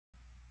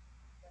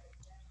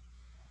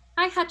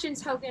Hi,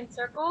 Hutchins-Hogan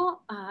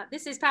Circle.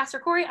 This is Pastor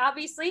Kori,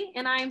 obviously,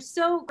 and I'm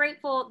so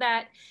grateful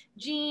that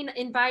Jean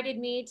invited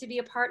me to be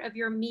a part of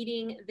your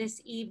meeting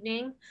this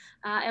evening.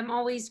 I'm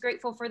always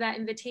grateful for that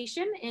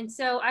invitation. And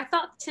so I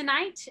thought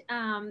tonight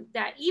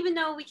that even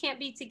though we can't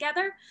be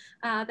together,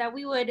 that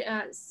we would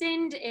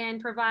send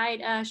and provide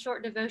a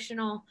short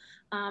devotional.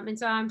 And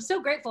so I'm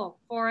so grateful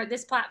for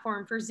this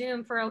platform, for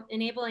Zoom, for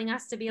enabling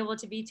us to be able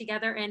to be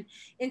together. And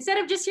instead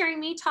of just hearing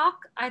me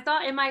talk, I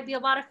thought it might be a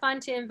lot of fun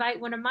to invite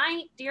one of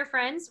my dear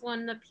friends,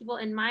 one of the people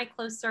in my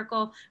close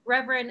circle,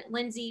 Reverend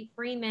Lindsey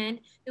Freeman,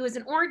 who is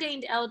an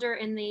ordained elder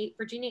in the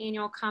Virginia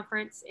Annual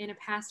Conference and a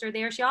pastor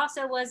there. She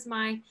also was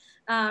my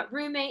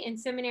roommate in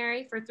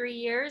seminary for 3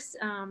 years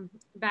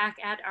back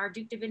at our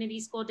Duke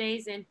Divinity School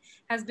days, and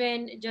has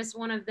been just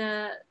one of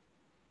the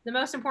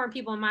most important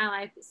people in my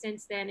life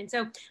since then. And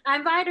so I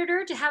invited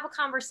her to have a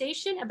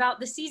conversation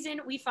about the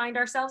season we find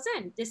ourselves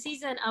in, the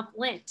season of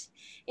Lent.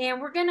 And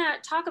we're going to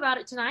talk about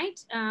it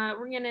tonight.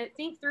 We're going to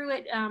think through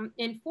it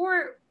in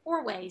four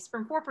ways,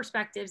 from four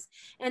perspectives.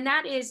 And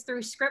that is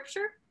through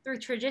scripture, through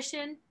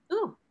tradition,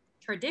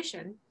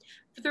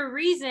 through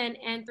reason,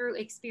 and through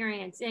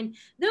experience. And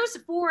those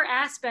four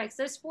aspects,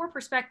 those four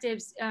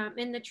perspectives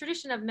in the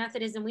tradition of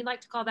Methodism, we like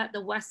to call that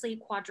the Wesley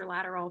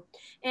Quadrilateral.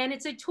 And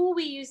it's a tool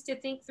we use to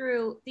think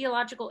through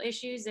theological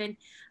issues. And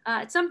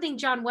it's something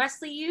John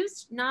Wesley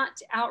used,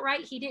 not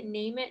outright. He didn't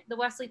name it the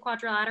Wesley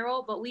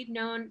Quadrilateral, but we've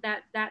known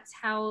that that's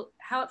how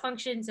it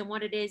functions and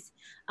what it is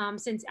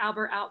since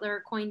Albert Outler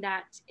coined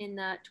that in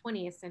the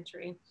 20th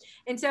century.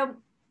 And so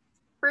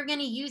we're going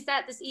to use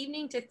that this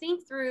evening to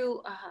think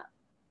through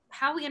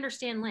how we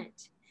understand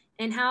Lent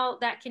and how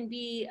that can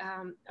be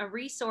a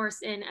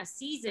resource in a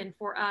season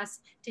for us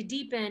to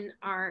deepen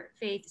our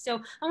faith.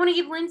 So I want to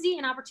give Lindsey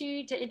an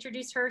opportunity to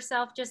introduce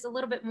herself just a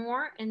little bit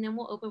more, and then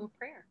we'll open with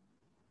prayer.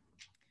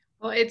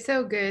 Well, it's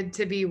so good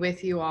to be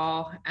with you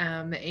all.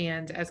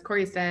 And as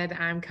Kori said,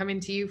 I'm coming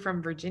to you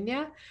from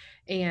Virginia,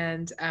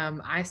 and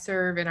I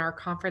serve in our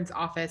conference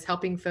office,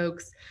 helping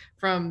folks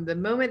from the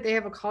moment they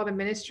have a call to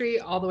ministry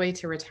all the way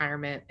to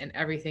retirement and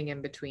everything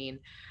in between.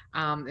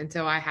 And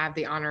so I have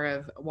the honor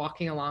of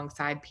walking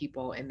alongside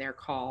people in their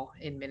call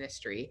in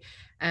ministry.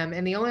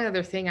 And the only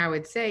other thing I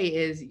would say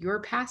is your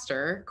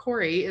pastor,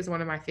 Kori, is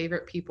one of my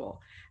favorite people.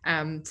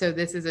 So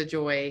this is a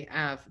joy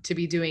to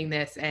be doing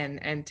this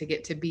and to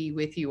get to be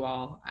with you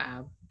all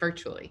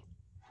virtually.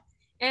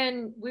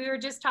 And we were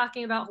just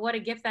talking about what a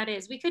gift that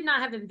is. We could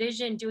not have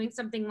envisioned doing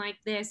something like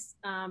this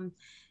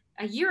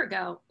a year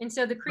ago. And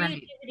so the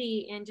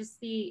creativity and just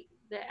the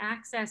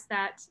access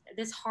that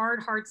this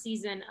hard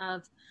season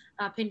of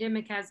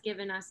pandemic has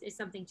given us is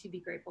something to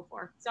be grateful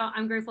for. So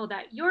I'm grateful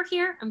that you're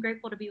here. I'm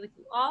grateful to be with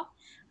you all.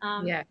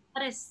 Yeah.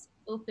 Let us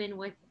open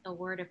with a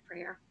word of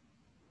prayer.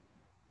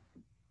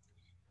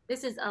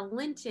 This is a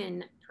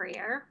Lenten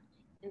prayer,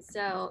 and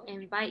so I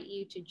invite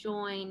you to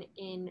join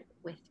in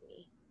with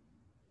me.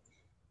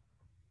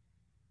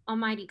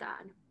 Almighty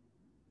God,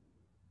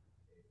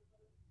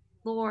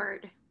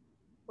 Lord,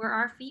 where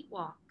our feet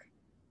walk,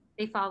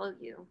 they follow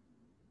you.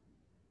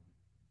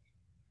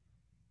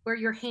 Where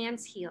your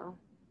hands heal,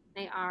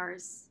 may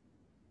ours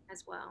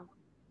as well.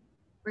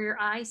 Where your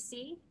eyes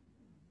see,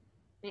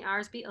 may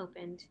ours be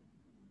opened.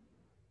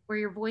 Where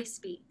your voice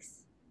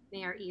speaks,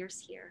 may our ears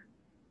hear.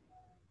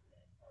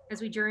 As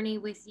we journey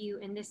with you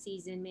in this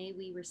season, may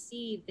we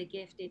receive the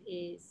gift it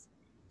is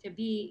to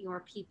be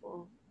your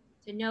people,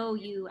 to know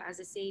you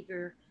as a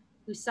Savior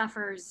who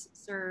suffers,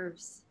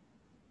 serves,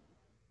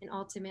 and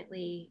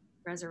ultimately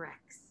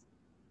resurrects.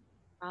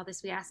 All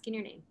this we ask in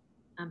your name.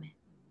 Amen.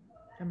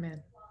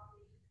 Amen.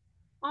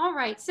 All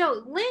right,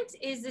 so Lent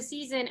is the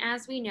season,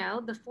 as we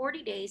know, the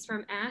 40 days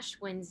from Ash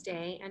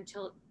Wednesday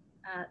until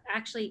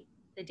actually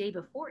the day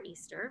before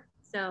Easter.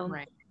 So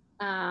Right.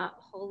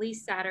 Holy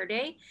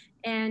Saturday.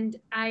 And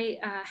I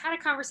had a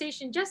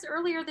conversation just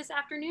earlier this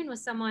afternoon with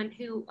someone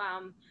who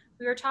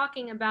we were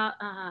talking about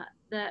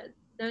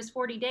those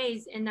 40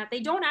 days, and that they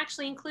don't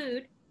actually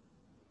include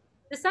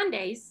the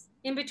Sundays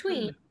in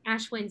between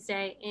Ash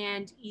Wednesday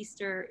and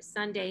Easter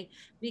Sunday,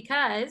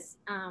 because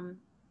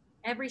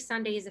every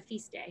Sunday is a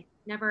feast day,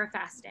 never a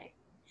fast day.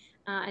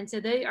 And so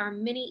there are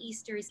many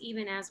Easters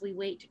even as we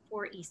wait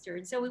for Easter.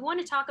 And so we want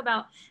to talk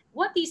about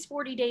what these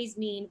 40 days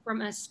mean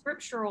from a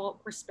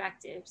scriptural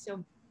perspective.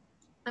 So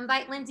I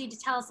invite Lindsey to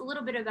tell us a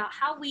little bit about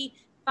how we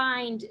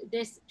find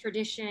this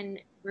tradition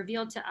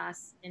revealed to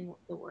us in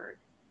the Word.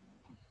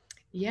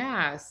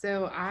 Yeah.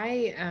 So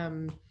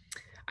I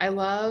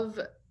love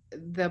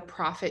the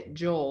prophet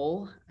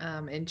Joel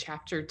in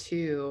chapter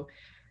 2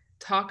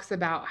 talks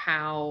about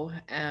how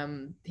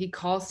he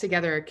calls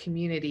together a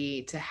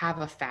community to have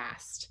a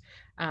fast,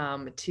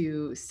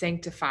 to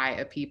sanctify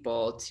a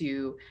people,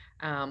 to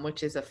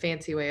which is a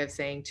fancy way of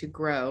saying to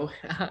grow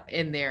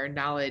in their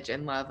knowledge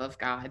and love of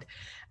God.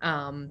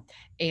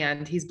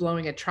 And he's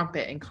blowing a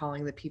trumpet and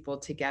calling the people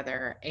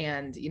together.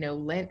 And,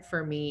 Lent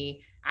for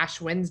me,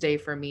 Ash Wednesday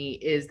for me,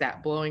 is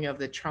that blowing of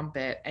the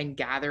trumpet and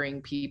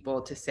gathering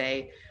people to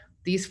say,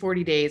 these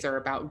 40 days are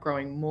about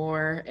growing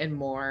more and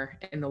more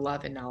in the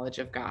love and knowledge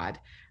of God,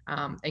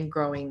 and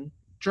growing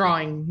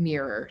drawing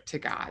nearer to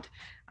God.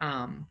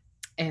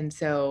 And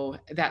so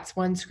that's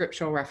one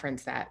scriptural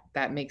reference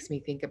that makes me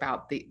think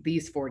about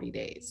these 40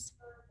 days.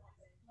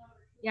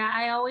 Yeah,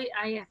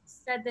 I have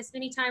said this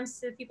many times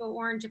to the people at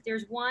Orange. If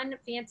there's one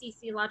fancy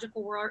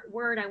theological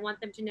word I want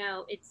them to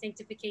know, it's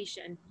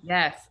sanctification.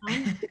 Yes.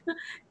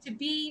 To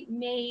be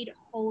made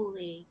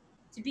holy,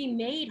 to be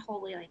made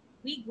holy. Like,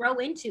 we grow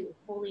into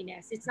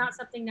holiness. It's not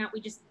something that we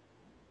just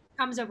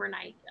comes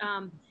overnight.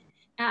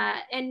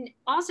 And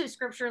also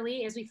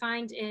scripturally, as we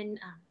find in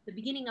the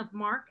beginning of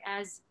Mark,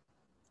 as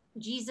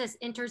Jesus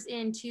enters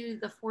into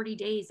the 40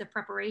 days of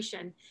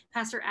preparation.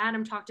 Pastor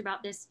Adam talked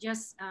about this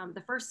just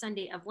the first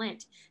Sunday of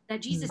Lent,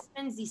 that Jesus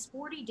spends these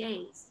 40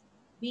 days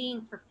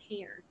being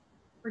prepared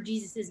for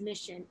Jesus's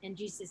mission and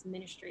Jesus's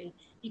ministry.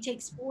 He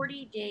takes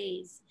 40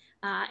 days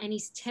and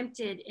he's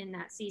tempted in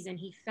that season.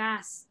 He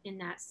fasts in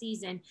that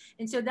season.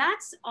 And so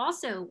that's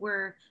also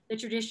where the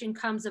tradition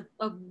comes of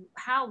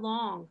how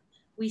long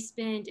we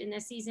spend in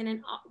this season.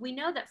 And we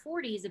know that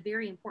 40 is a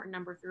very important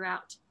number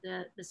throughout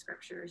the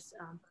scriptures.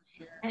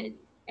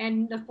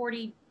 And the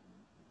 40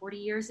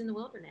 years in the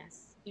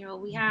wilderness. You know,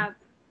 we have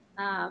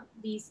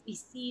these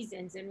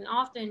seasons, and we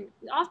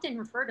often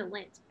refer to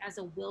Lent as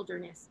a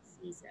wilderness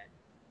season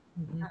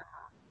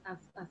of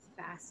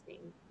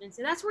fasting. And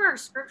so that's where our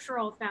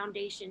scriptural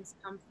foundations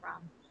come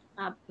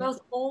from,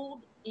 both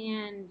old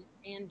and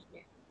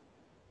new.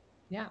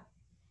 Yeah.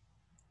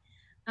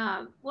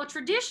 Well,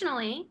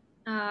 traditionally,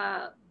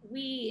 what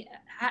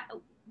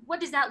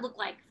does that look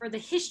like for the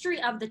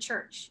history of the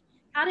church?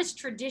 How does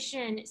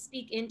tradition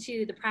speak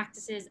into the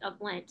practices of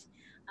Lent?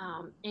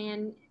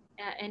 And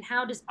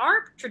how does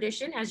our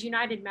tradition as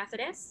United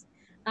Methodists,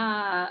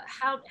 how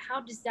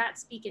does that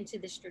speak into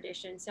this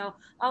tradition? So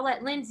I'll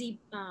let Lindsey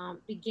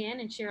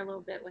begin and share a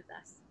little bit with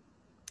us.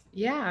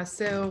 Yeah.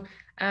 So,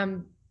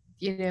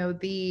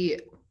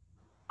 the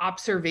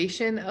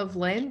observation of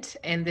Lent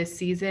and this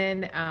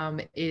season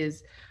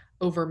is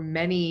over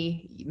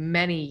many,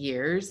 many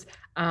years.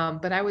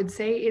 But I would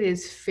say it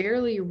is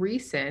fairly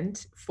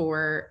recent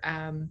for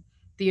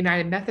the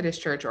United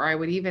Methodist Church, or I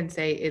would even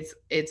say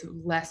it's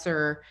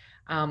lesser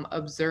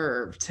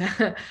observed.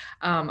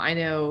 I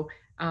know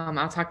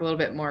I'll talk a little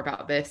bit more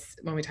about this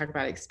when we talk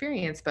about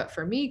experience, but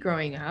for me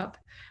growing up,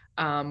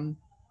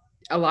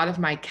 a lot of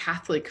my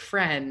Catholic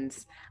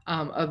friends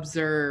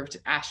observed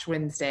Ash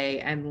Wednesday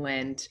and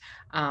Lent,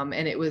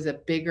 and it was a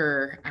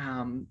bigger,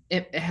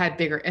 it had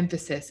bigger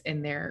emphasis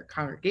in their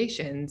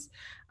congregations.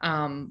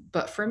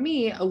 But for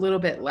me, a little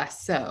bit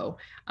less so.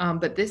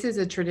 But this is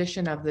a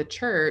tradition of the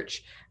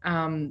church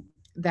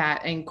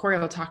that, and Kori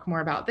will talk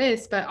more about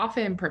this, but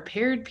often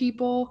prepared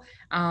people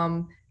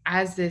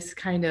as this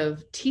kind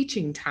of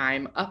teaching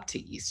time up to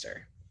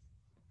Easter.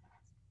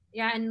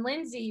 Yeah, and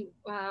Lindsey,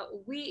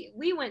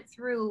 we went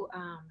through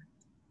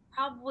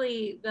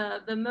probably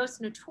the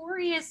most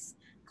notorious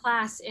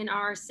class in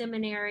our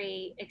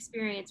seminary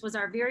experience was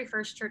our very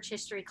first church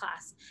history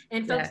class,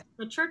 and folks,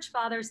 the church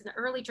fathers and the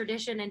early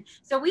tradition. And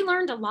so we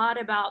learned a lot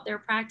about their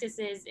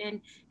practices,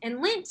 and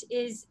Lent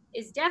is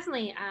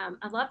definitely,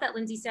 I love that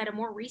Lindsey said, a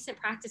more recent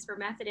practice for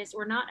Methodists,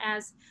 or not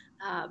as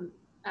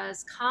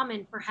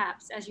common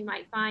perhaps as you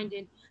might find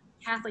in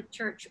Catholic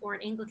Church or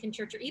an Anglican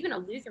church or even a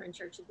Lutheran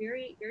church, a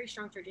very, very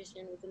strong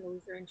tradition within the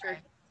Lutheran church.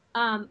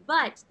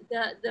 But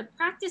the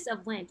practice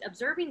of Lent,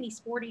 observing these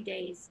 40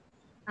 days,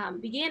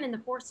 began in the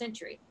 4th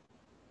century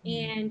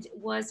and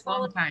was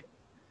followed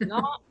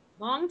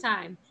long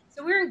time.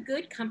 So we're in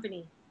good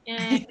company.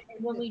 And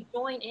when we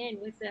join in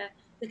with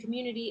the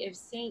community of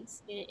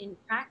saints in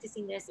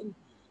practicing this, and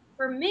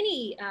for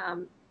many,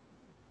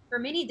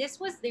 this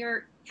was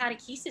their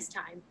catechesis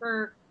time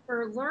for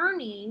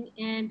learning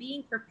and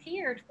being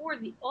prepared for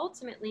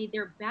ultimately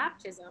their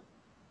baptism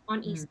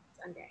on Easter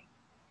Sunday.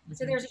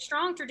 So there's a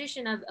strong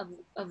tradition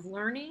of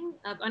learning,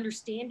 of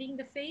understanding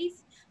the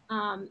faith,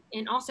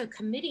 and also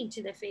committing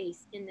to the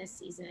faith in this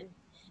season.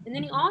 And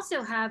then you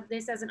also have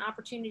this as an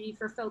opportunity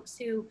for folks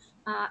who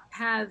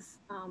have,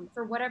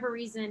 for whatever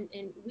reason,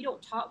 and we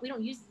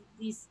don't use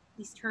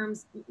these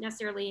terms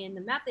necessarily in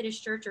the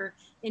Methodist Church or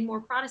in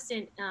more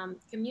Protestant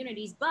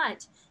communities,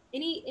 but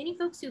any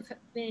folks who've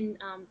been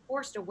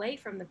forced away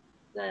from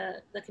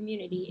the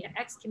community,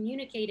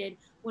 excommunicated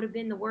would have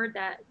been the word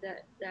that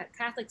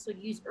Catholics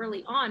would use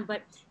early on.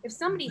 But if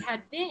somebody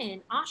had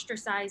been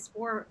ostracized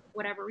for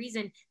whatever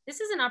reason,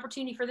 this is an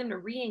opportunity for them to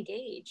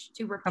re-engage,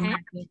 to repent,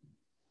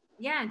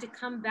 and to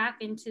come back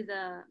into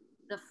the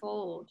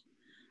fold.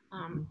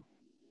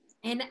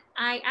 And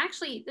I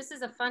actually, this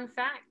is a fun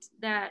fact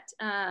that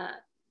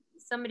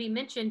somebody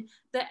mentioned,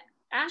 that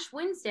Ash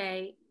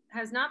Wednesday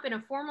has not been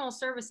a formal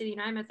service of the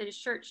United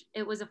Methodist Church.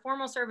 It was a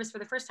formal service for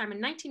the first time in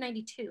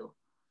 1992.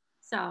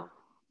 So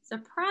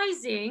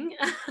surprising.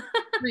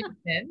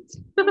 Recent.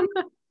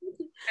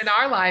 In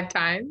our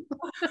lifetime.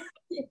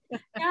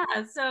 Yeah,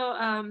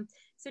 so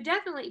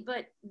definitely,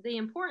 but the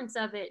importance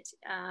of it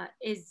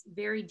is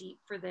very deep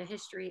for the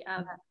history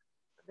of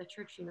the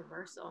Church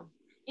Universal.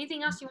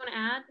 Anything else you want to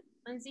add,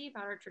 Lindsey,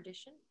 about our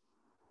tradition?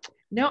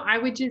 No, I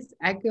would just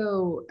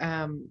echo.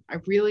 I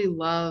really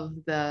love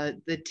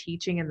the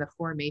teaching and the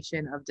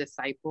formation of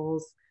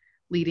disciples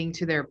leading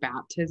to their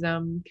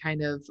baptism,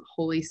 kind of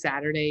Holy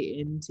Saturday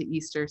into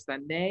Easter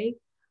Sunday,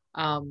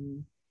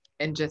 um,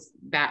 and just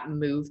that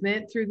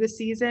movement through the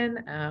season.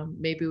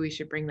 Maybe we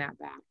should bring that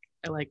back.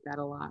 I like that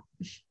a lot.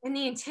 And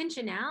the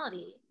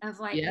intentionality of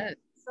like Yes,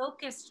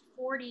 focused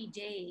 40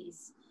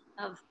 days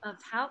of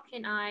how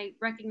can I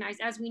recognize,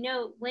 as we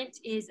know, Lent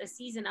is a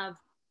season of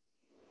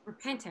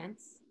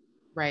repentance,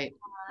 right.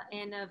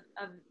 and of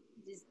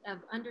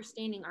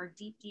understanding our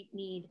deep, deep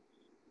need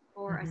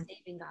for a Hmm.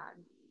 saving God.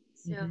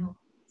 So, Hmm.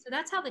 so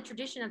that's how the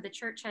tradition of the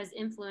church has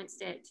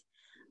influenced it.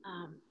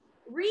 Um,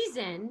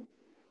 reason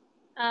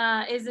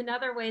is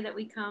another way that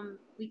we come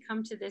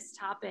to this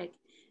topic,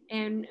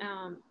 and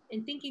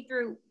thinking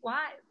through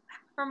why,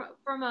 from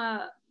from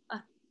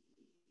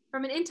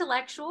an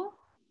intellectual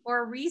or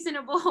a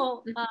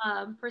reasonable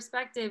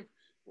perspective,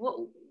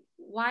 what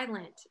why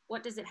Lent?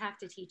 What does it have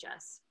to teach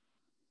us?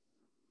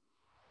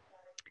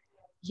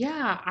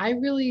 Yeah, I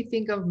really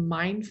think of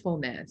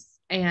mindfulness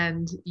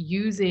and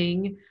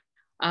using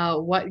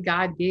what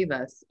God gave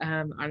us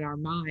on our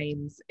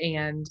minds,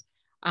 and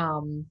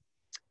um,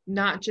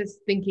 not just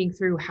thinking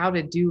through how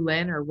to do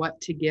Lent or what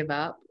to give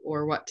up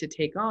or what to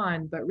take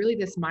on, but really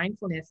this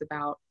mindfulness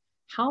about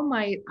how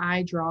might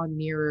I draw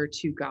nearer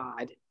to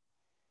God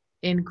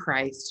in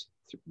Christ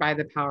by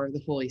the power of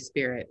the Holy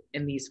Spirit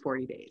in these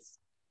 40 days.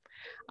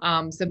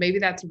 So maybe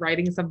that's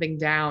writing something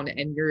down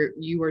and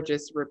you are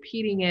just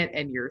repeating it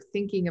and you're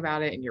thinking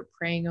about it and you're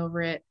praying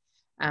over it.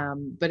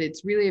 But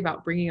it's really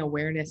about bringing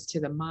awareness to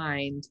the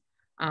mind,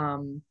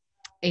 um,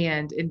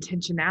 and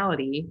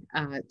intentionality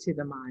to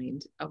the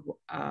mind of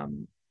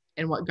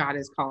and what God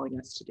is calling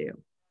us to do.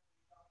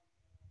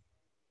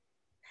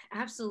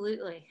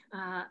 Absolutely.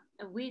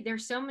 We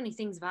There's so many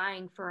things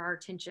vying for our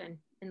attention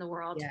in the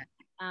world,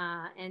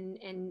 Yeah.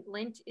 and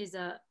Lent is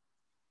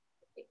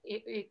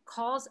it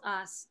calls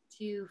us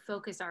to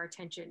focus our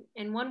attention.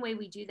 And one way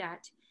we do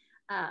that,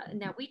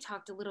 and that we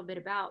talked a little bit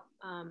about,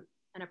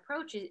 an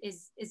approach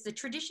is the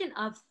tradition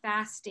of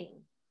fasting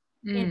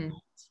in Mm,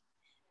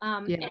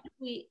 Lent. yeah. And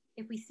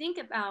if we think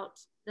about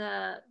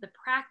the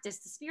practice,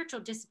 the spiritual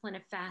discipline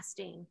of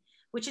fasting,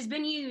 which has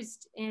been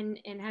used and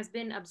has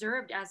been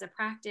observed as a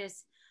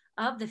practice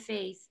of the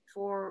faith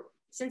for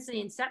since the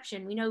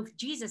inception. We know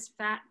Jesus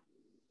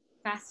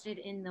fasted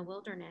in the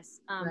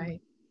wilderness,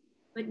 Right.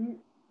 but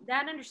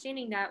that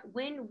understanding that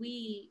when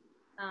we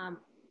um,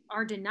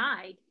 are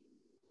denied,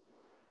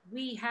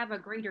 we have a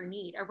greater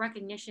need, a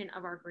recognition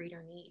of our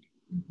greater need.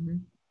 Hmm.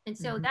 And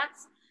so Hmm.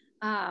 that's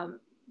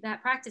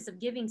that practice of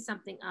giving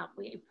something up.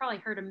 We probably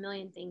heard a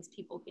million things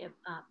people give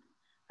up,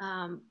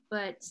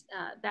 but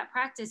that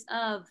practice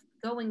of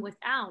going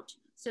without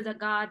so that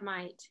God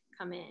might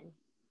come in.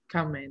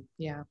 Come in.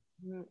 Yeah.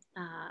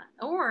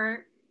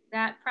 Or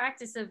that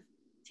practice of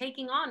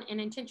taking on an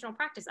intentional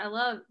practice. I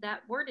love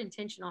that word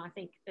intentional. I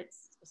think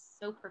fits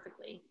so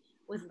perfectly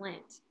with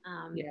Lent.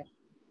 Yeah.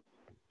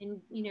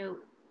 And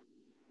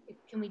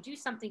can we do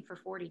something for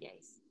 40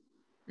 days?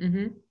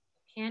 Hmm.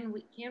 Can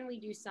we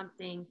do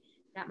something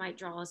that might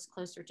draw us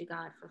closer to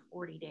God for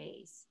 40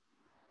 days?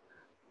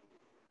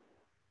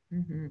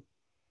 Hmm.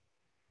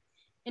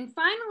 And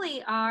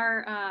finally,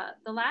 our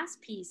the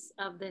last piece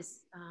of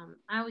this,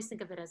 I always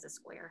think of it as a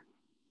square.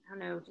 I don't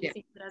know. Do you Yeah.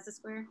 think of it as a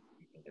square?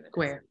 I think of it as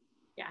Square.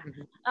 yeah.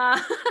 Hmm.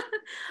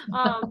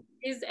 Uh,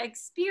 is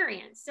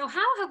experience. So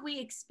how have we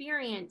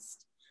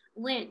experienced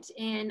Lent?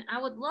 And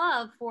I would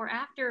love for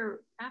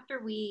after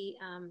we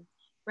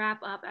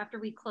wrap up, after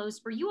we close,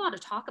 for you all to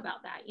talk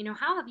about that.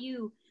 How have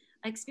you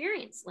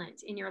experienced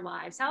Lent in your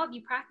lives? How have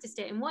you practiced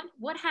it? And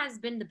what has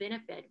been the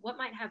benefit? What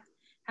might have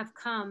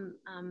come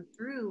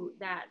through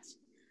that?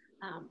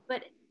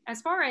 But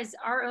as far as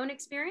our own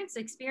experience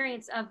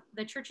of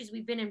the churches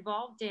we've been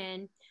involved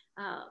in,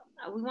 uh,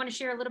 we want to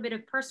share a little bit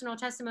of personal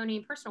testimony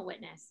and personal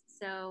witness.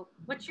 So,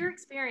 what's your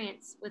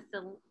experience with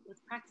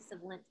practice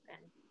of Lent been?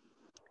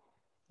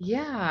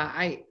 Yeah,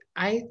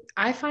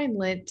 I find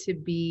Lent to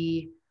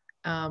be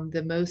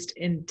the most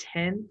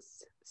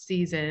intense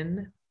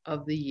season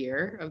of the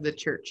year, of the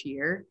church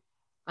year,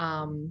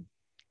 um,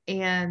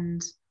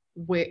 and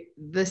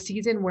the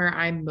season where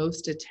I'm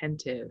most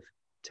attentive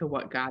to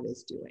what God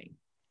is doing.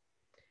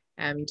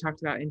 You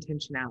talked about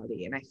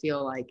intentionality, and I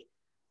feel like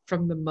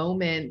from the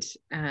moment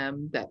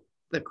that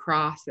the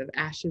cross of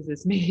ashes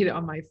is made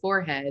on my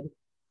forehead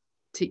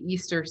to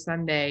Easter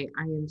Sunday,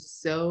 I am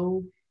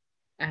so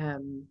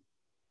um,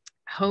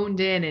 honed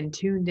in and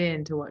tuned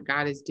in to what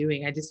God is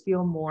doing. I just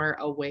feel more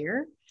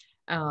aware.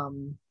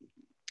 Um,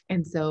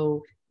 and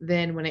so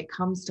then when it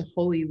comes to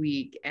Holy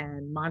Week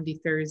and Maundy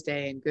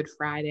Thursday and Good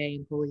Friday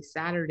and Holy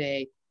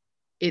Saturday,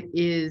 it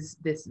is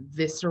this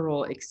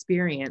visceral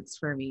experience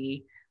for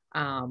me,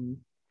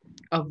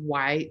 of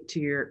why,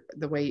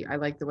 the way I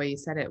like the way you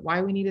said it,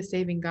 why we need a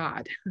saving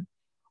God,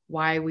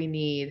 why we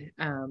need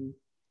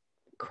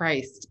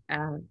Christ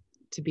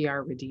to be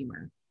our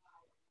Redeemer.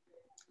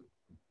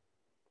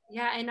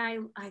 Yeah, and I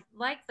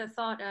like the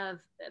thought of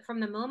from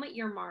the moment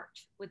you're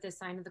marked with the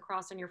sign of the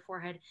cross on your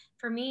forehead.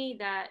 For me,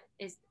 that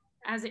is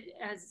as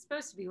it's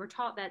supposed to be. We're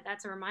taught that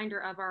that's a reminder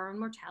of our own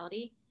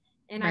mortality,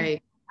 and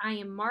Right. I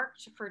am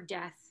marked for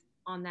death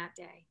on that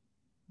day,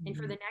 and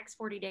for Mhm. the next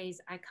 40 days,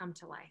 I come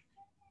to life.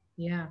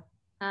 Yeah.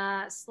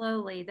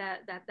 Slowly,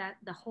 that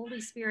the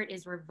Holy Spirit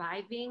is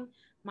reviving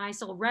my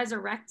soul,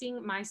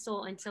 resurrecting my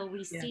soul until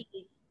we Yeah. see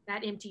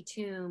that empty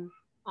tomb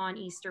on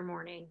Easter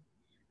morning.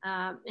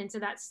 And so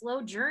that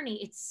slow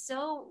journey, it's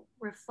so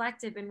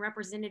reflective and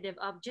representative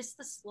of just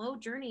the slow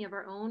journey of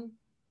our own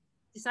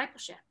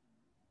discipleship.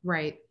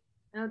 Right.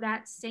 You know,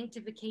 that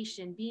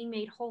sanctification, being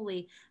made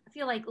holy. I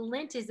feel like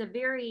Lent is a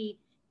very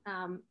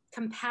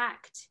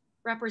compact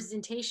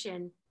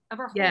representation of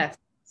our Yes.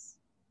 holiness.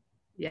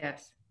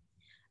 Yes.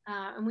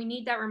 And we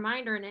need that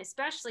reminder, and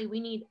especially we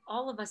need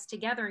all of us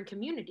together in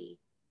community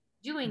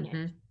doing it.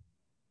 Hmm.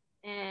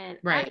 And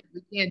Right.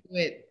 We can't do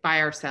it by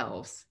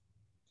ourselves.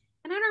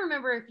 I don't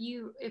remember if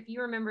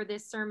you remember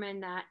this sermon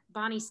that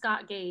Bonnie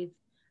Scott gave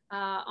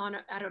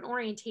at an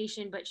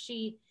orientation, but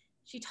she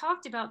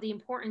talked about the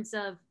importance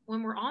of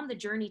when we're on the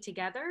journey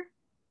together,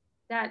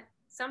 that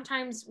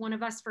sometimes one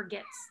of us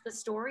forgets the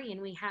story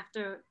and we have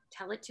to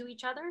tell it to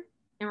each other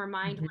and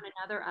remind Mhm. one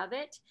another of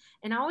it.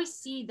 And I always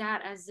see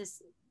that as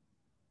this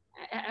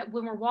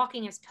when we're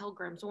walking as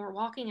pilgrims, when we're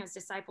walking as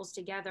disciples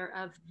together,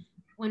 of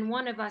when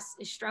one of us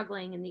is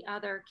struggling and the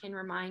other can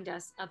remind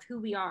us of who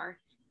we are,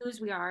 whose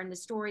we are, and the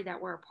story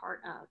that we're a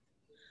part of.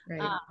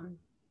 Right. Um,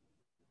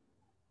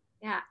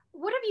 yeah.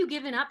 What have you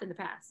given up in the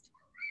past?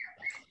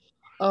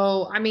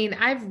 Oh, I mean,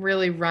 I've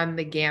really run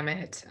the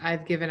gamut.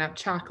 I've given up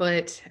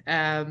chocolate.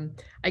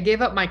 I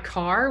gave up my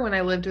car when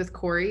I lived with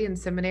Kori in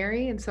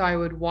seminary. And so I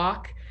would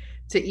walk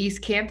to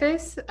East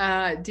Campus,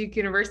 Duke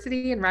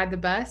University, and ride the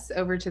bus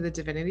over to the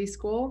Divinity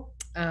School.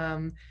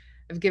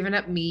 I've given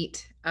up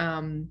meat.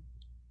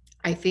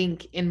 I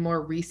think in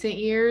more recent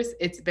years,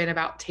 it's been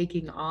about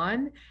taking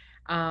on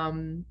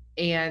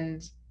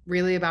and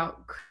really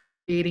about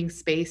creating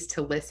space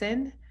to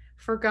listen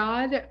for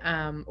God,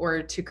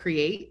 or to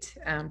create,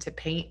 to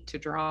paint, to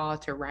draw,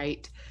 to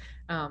write.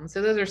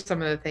 So those are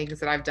some of the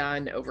things that I've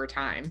done over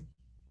time.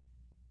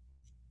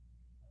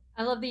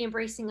 I love the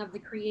embracing of the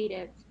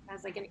creative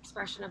as like an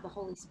expression of the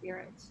Holy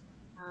Spirit.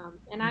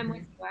 And I'm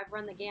with Mhm. you. I've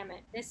run the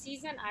gamut. This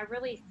season, I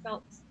really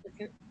felt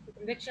the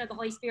conviction of the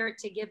Holy Spirit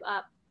to give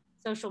up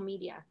social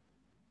media.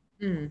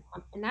 Mm.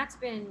 And that's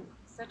been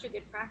such a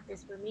good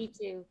practice for me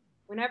to,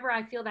 whenever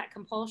I feel that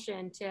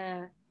compulsion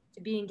to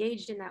be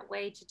engaged in that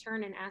way, to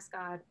turn and ask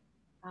God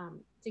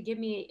to give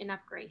me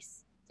enough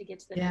grace to get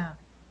to the next. Yeah.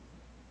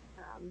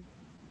 Um,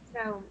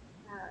 so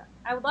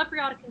I would love for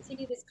y'all to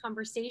continue this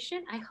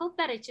conversation. I hope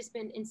that it's just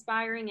been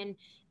inspiring and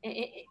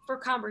for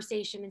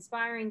conversation,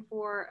 inspiring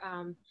for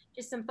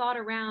just some thought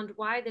around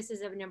why this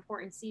is an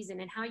important season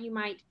and how you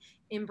might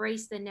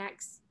embrace the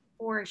next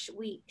 4-ish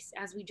weeks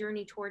as we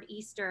journey toward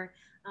Easter.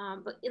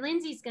 But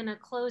Lindsay's going to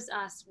close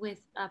us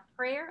with a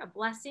prayer, a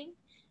blessing.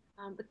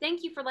 But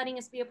thank you for letting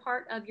us be a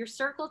part of your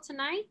circle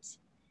tonight,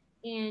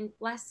 and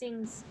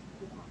blessings.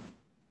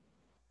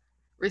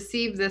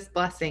 Receive this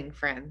blessing,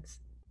 friends.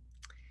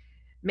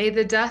 May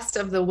the dust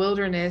of the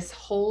wilderness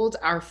hold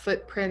our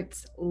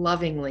footprints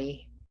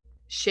lovingly,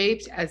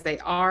 shaped as they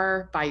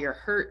are by your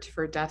hurt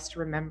for dust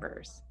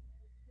remembers.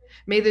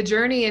 May the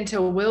journey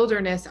into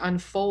wilderness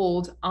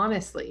unfold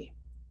honestly,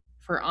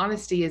 for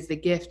honesty is the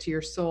gift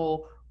your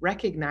soul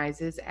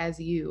recognizes as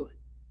you.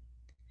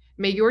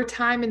 May your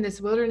time in this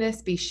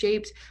wilderness be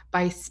shaped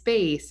by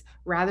space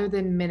rather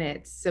than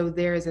minutes, so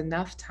there is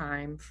enough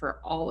time for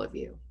all of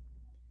you.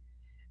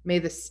 May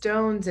the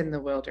stones in the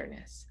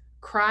wilderness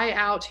cry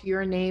out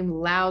your name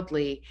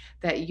loudly,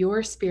 that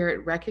your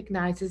spirit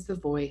recognizes the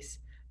voice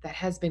that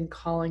has been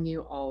calling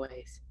you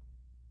always.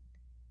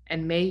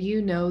 And may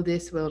you know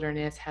this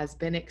wilderness has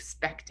been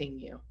expecting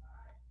you,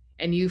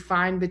 and you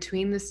find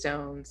between the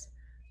stones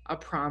a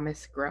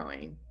promise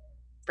growing.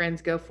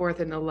 Friends, go forth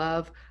in the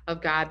love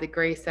of God, the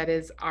grace that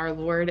is our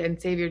Lord and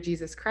Savior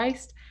Jesus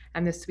Christ,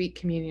 and the sweet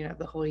communion of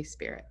the Holy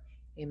Spirit.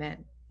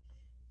 Amen.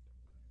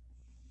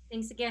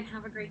 Thanks again.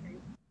 Have a great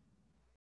night.